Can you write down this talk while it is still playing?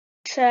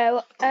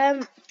So,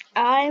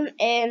 I'm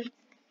in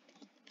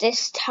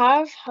this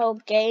Tower of Hell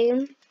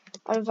game.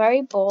 I'm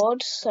very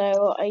bored,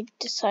 so I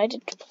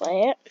decided to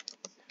play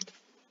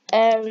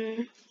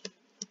it.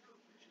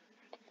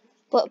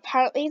 But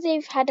apparently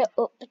they've had an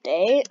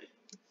update.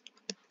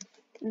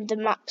 The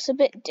map's a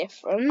bit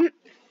different,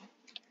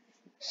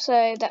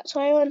 so that's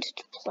why I wanted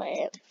to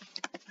play it.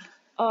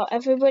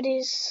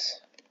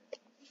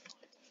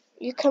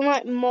 You can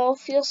like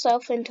morph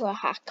yourself into a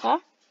hacker.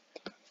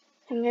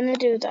 I'm gonna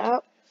do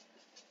that.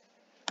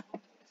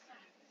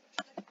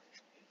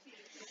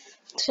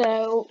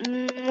 So,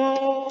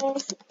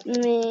 morph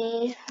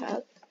me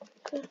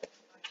hacker.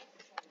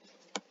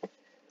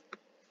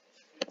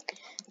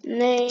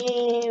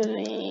 Name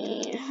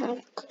me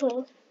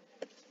hacker.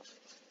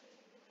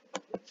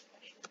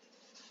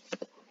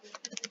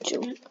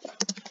 Jump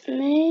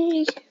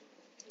me.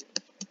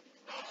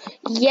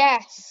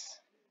 Yes!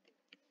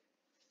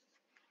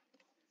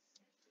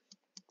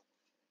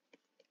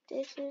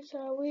 This is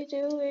how we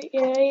do it.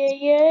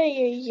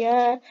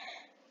 Yeah.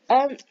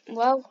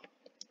 Well,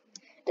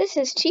 this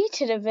is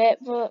cheated a bit,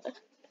 but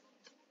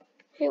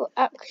who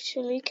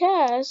actually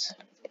cares?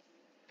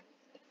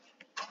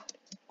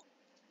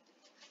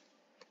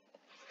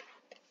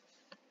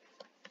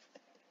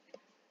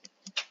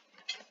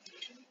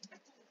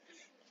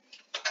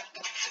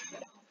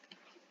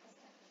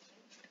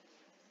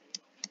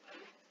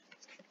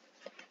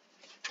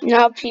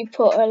 Now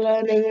people are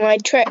learning my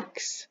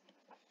tricks.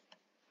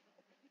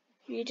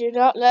 You do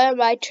not learn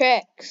my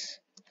tricks.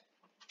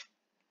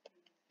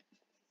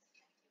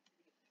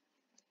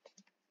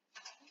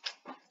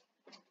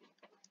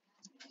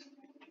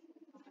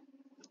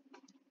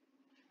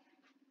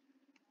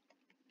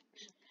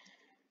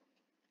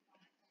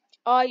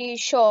 Are you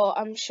sure?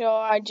 I'm sure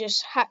I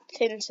just hacked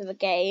into the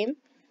game.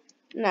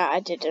 No, I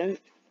didn't.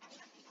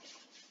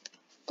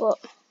 But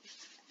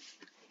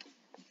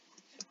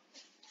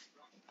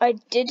I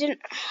didn't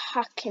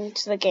hack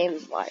into the game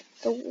right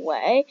the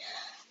way.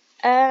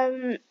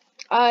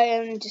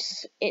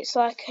 It's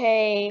like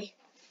I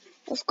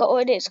forgot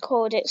what it's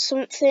called. It's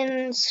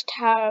something's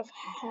Tower of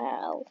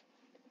Hell.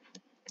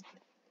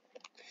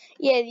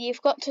 Yeah,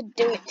 you've got to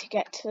do it to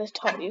get to the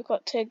top. You've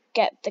got to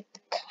get the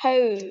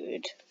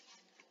code.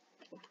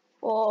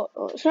 Or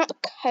it's not the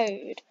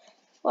code.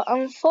 Well,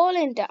 I'm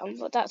falling down,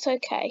 but that's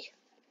okay.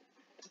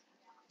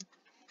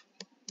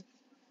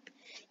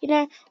 You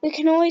know, we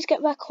can always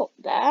get back up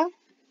there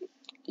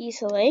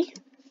easily.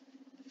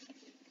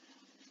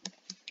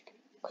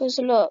 Because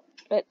look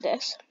at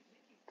this.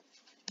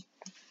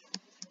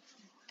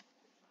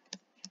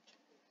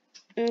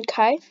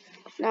 Okay,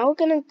 now we're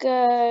going to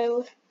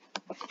go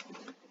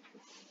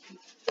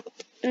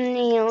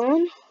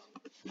neon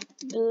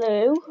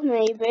blue,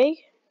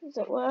 maybe. Does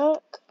it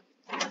work?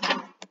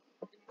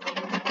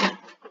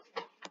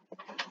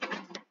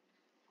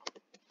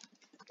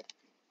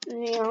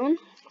 Neon.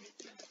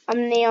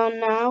 I'm neon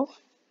now.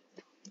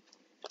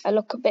 I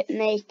look a bit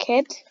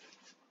naked.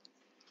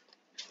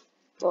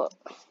 But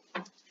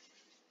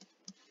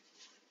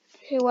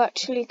who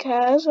actually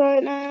cares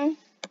right now?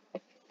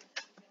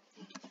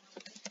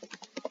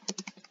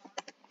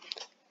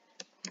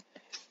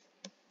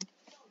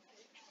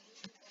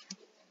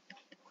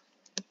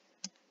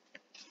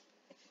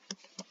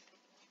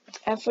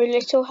 Every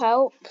little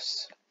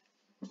helps.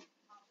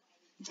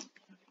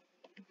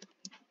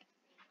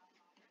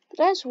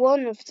 There's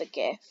one of the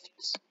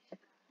gifts.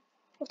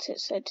 What it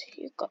said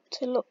you've got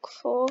to look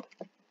for.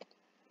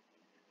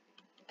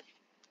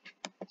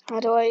 How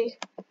do I...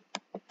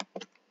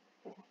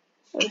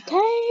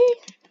 Okay.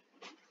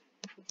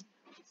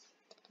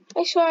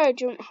 I swear I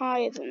jumped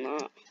higher than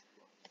that.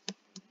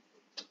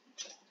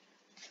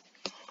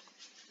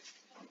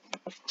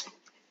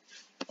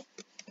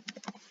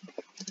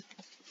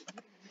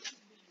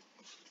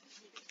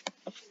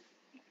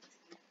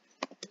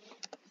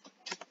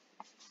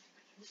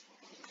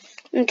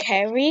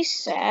 Okay,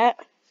 reset.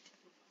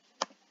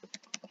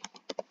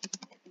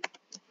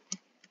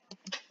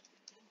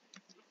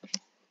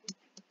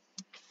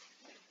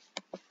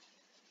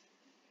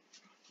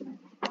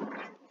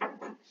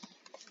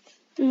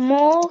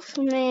 Morph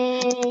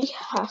me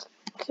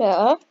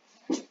hacker.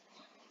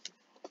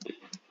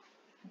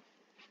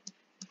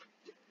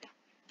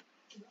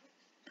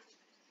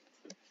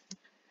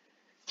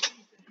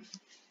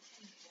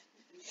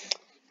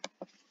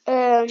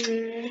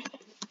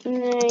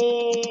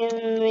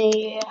 Name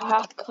me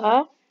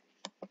hacker.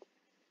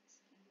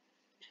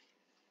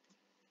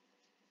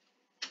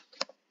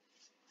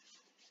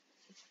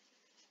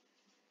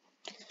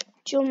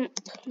 Jump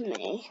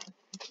me.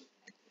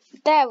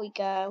 There we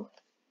go.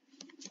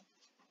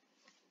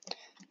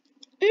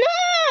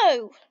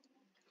 No!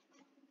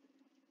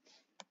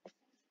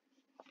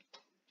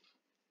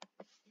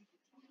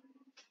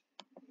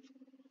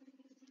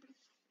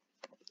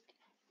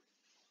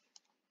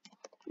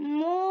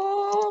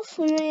 Morph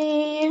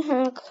me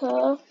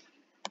hacker.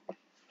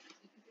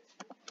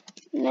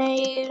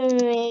 Name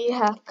me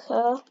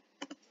hacker.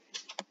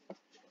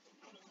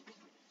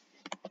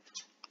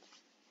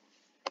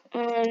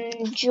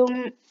 And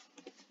jump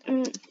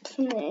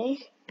for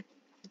me.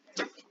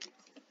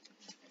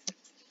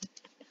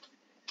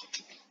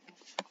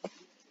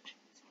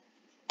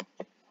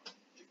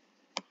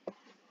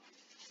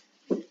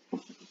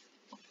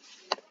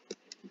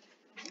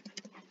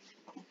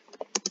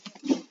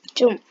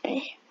 Jump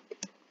me.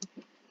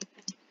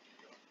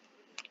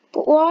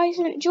 But why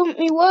isn't Jump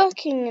Me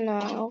working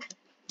now?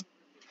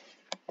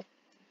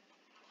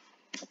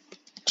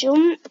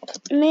 Jump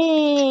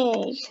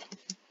me.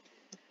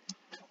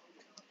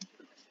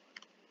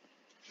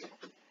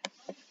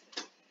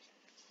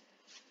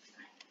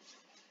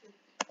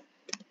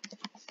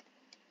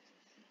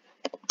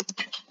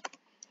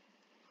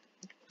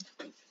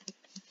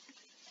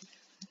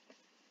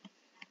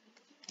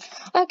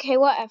 Okay,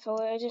 whatever,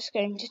 we're just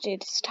going to do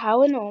this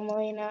tower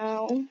normally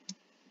now.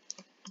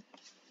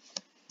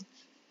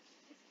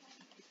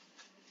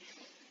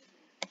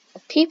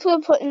 People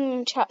are putting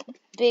in chat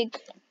big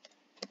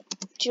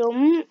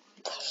jump,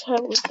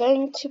 so we're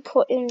going to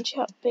put in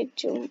chat big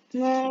jump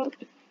now.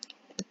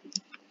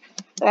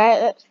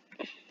 Right,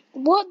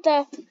 what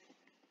the?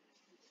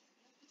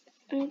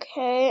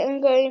 Okay,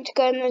 I'm going to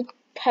go in the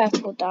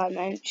purple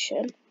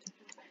dimension.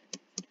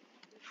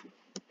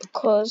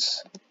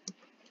 Because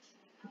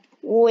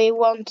we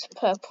want a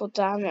purple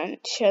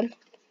dimension.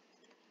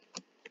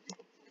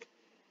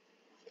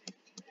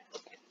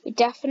 We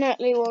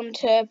definitely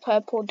want a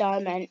purple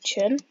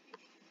dimension.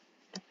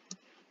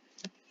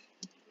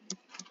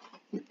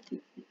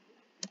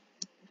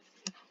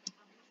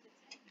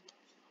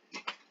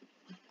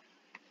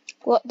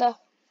 What the?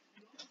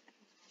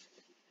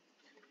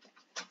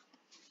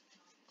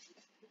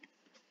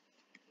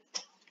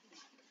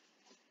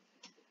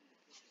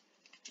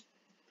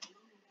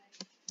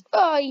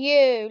 Oh,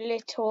 you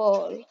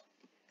little.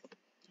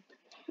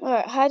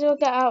 Alright, how do I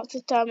get out of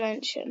the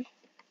dimension?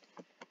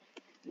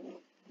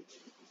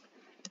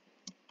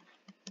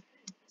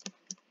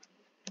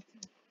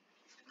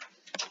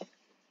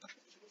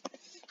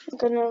 I'm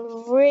gonna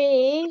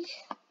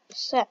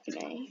reset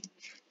me.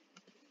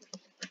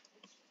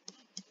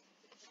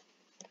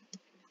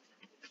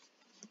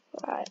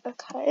 Right,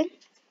 okay.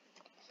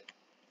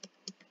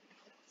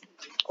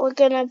 We're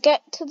gonna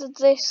get to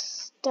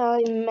this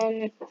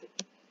dimension.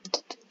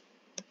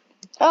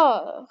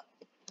 Oh,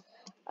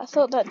 I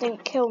thought that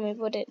didn't kill me,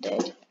 but it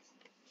did.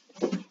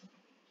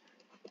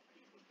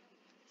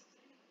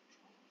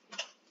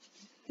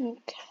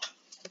 Okay.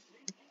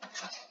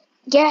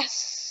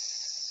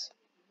 Yes!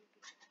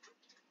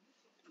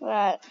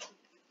 Right.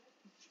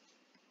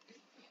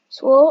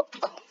 Let's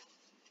walk.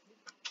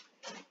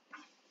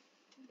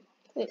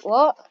 Wait,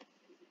 what?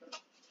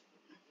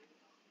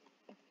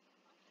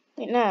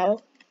 Wait, no.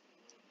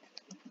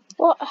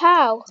 What?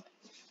 How?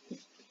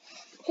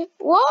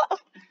 What?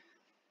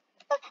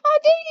 I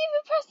didn't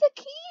even press the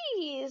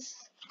keys!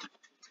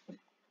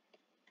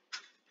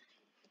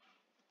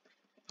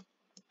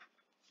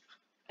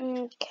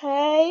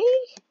 Okay.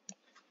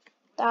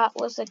 That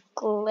was a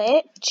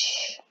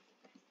glitch.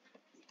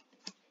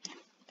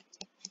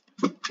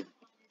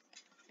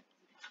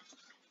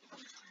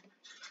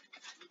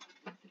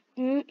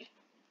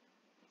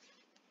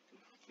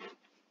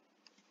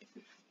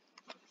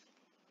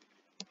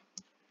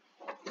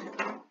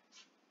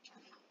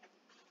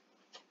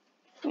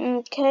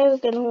 Okay, we're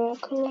gonna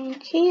walk along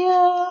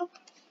here.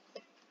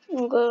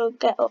 I'm gonna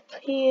get up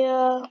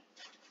here.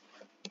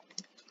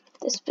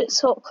 This bit's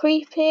sort of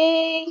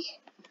creepy.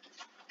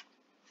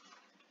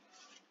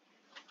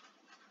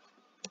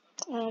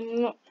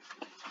 I'm not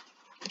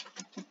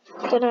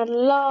gonna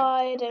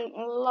lie, I don't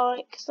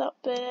like that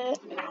bit.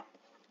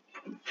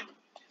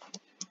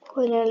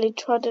 We nearly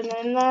trodden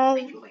in there.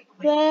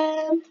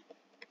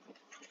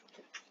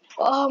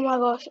 Oh my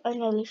gosh, I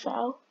nearly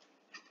fell.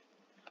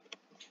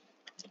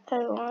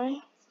 Don't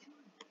worry.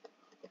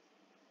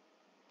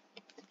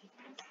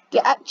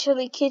 You're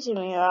actually kidding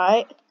me,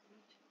 right?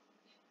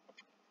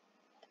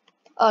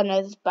 Oh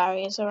no, there's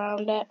barriers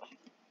around it.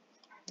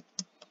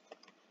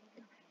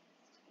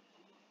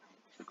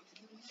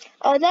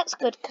 Oh, that's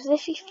good, because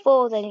if you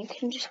fall, then you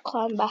can just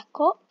climb back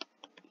up.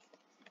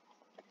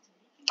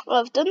 Well,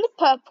 I've done the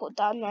purple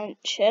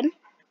dimension.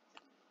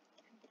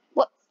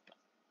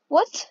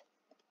 What?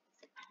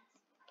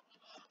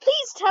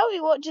 Please tell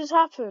me what just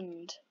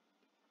happened.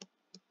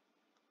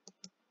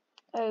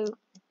 Okay.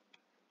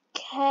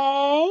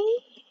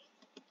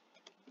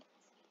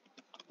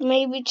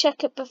 Maybe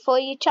check it before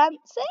you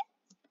chance it.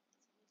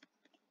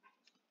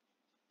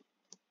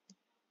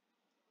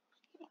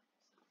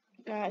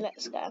 Alright,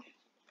 let's go.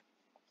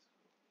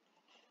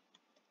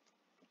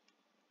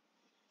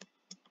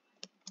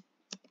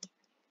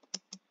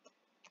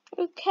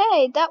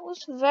 Okay, that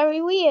was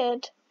very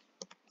weird.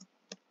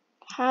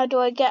 How do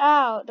I get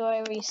out? Do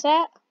I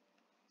reset?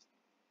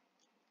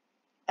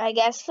 I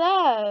guess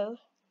so.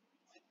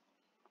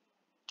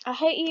 I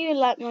hope you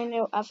like my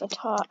new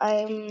avatar.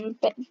 I'm a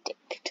bit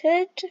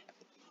addicted.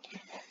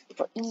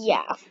 But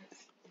yeah.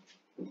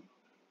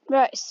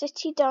 Right,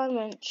 city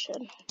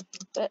dimension.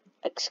 But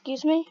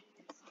excuse me?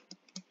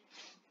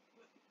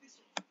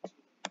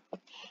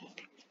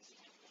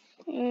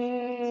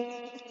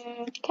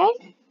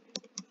 Okay.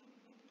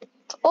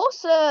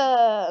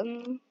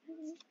 awesome.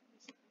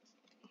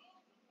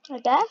 I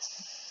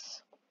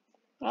guess.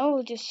 Oh,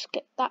 we'll just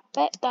skip that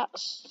bit.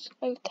 That's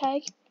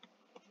okay.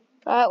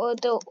 Right, we'll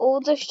do all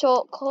the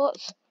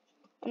shortcuts.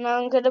 And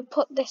I'm going to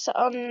put this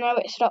on. No,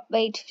 it's not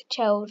made for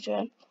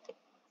children.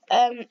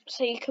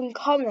 So you can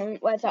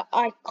comment whether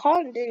I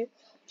can't do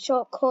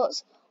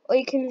shortcuts, or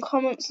you can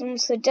comment some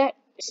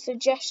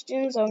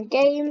suggestions on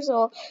games,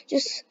 or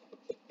just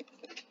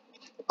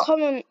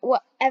comment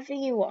whatever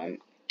you want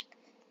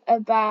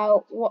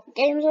about what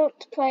games you want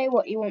to play,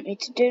 what you want me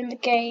to do in the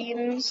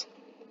games,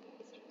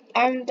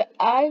 and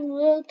I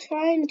will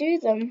try and do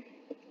them.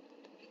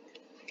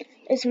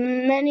 As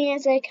many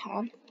as I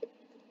can.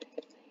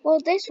 Well,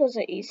 this was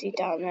an easy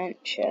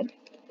dimension.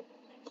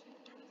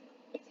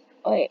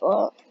 Wait,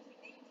 what?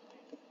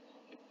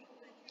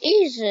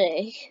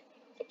 Easy.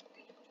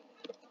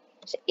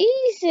 It's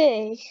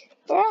easy.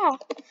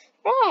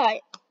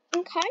 Right.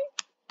 Okay.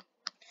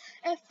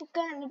 If we're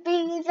going to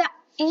be that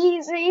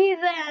easy,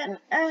 then,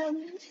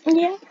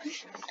 yeah.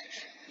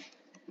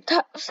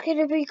 That's going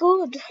to be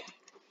good.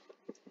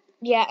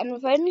 Yeah, and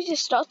we've only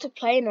just started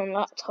playing on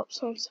laptop,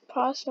 so I'm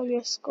surprised I'm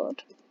this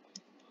good.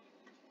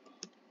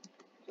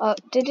 Oh,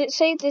 did it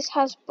say this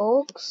has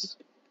bugs?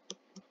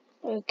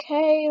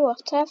 Okay,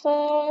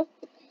 whatever.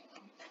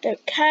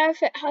 Don't care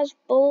if it has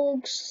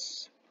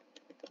bugs.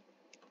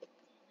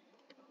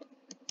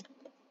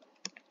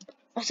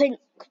 I think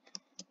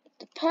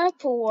the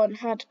purple one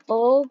had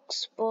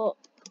bugs, but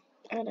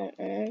I don't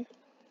know.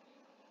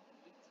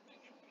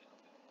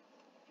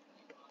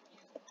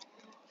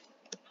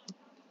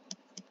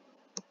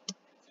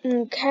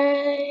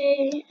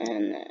 Okay,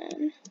 and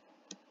then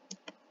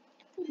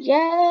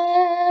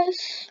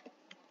yes.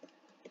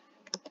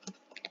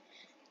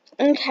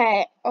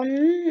 Okay,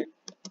 on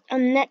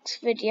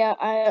next video,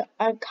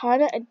 I'm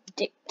kind of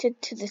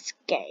addicted to this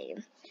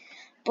game,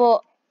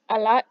 but I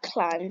like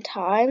Climb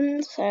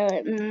Time, so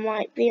it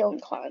might be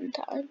on Climb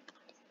Time.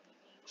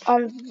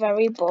 I'm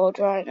very bored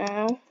right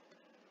now,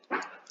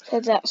 so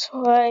that's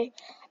why.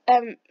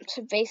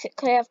 So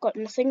basically, I've got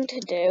nothing to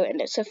do, and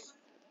it's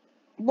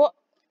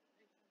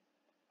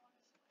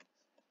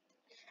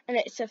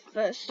the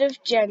 1st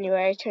of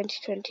January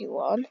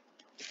 2021.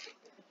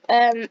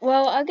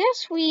 Well, I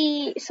guess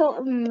we sort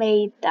of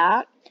made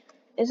that.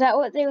 Is that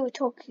what they were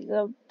talking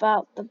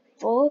about, the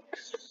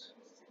bugs?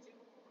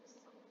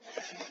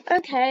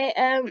 Okay,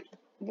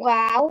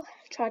 wow.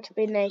 Try to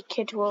be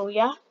naked, will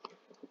ya?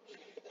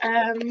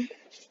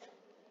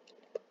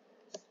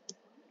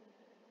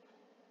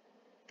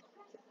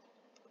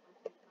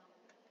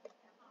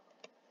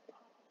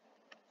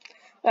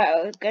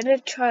 Right, we're gonna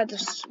try the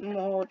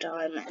small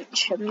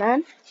dimension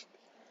then.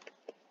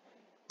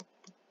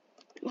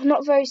 It's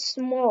not very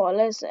small,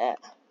 is it?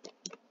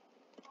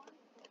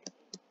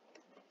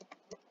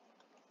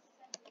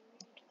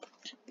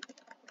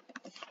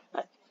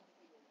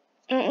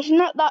 It's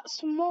not that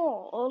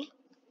small.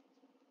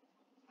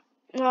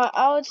 No,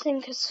 I would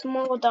think a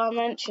small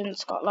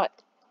dimension's got like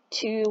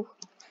 2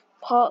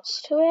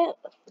 parts to it.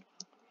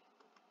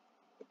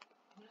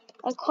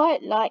 I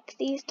quite like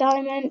these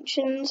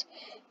dimensions.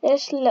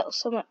 There's a little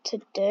something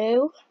to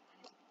do.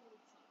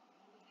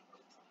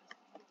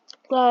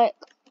 Like,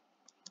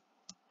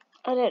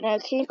 I don't know,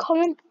 can you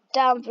comment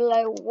down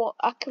below what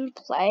I can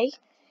play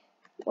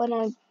when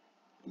I'm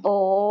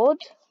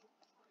bored?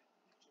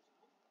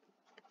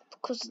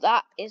 Because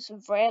that is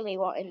really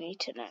what I need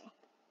to know.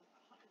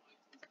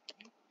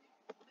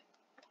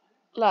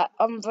 Like,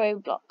 on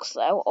Roblox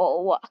though,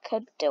 or what I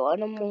could do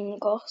on Among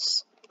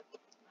Us.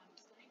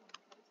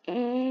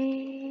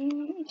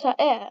 Is that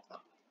it?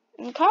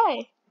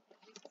 Okay.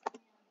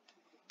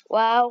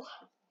 Well,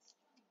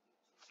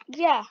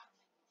 yeah.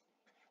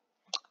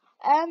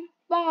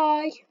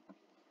 Bye.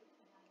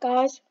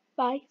 Guys,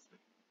 bye.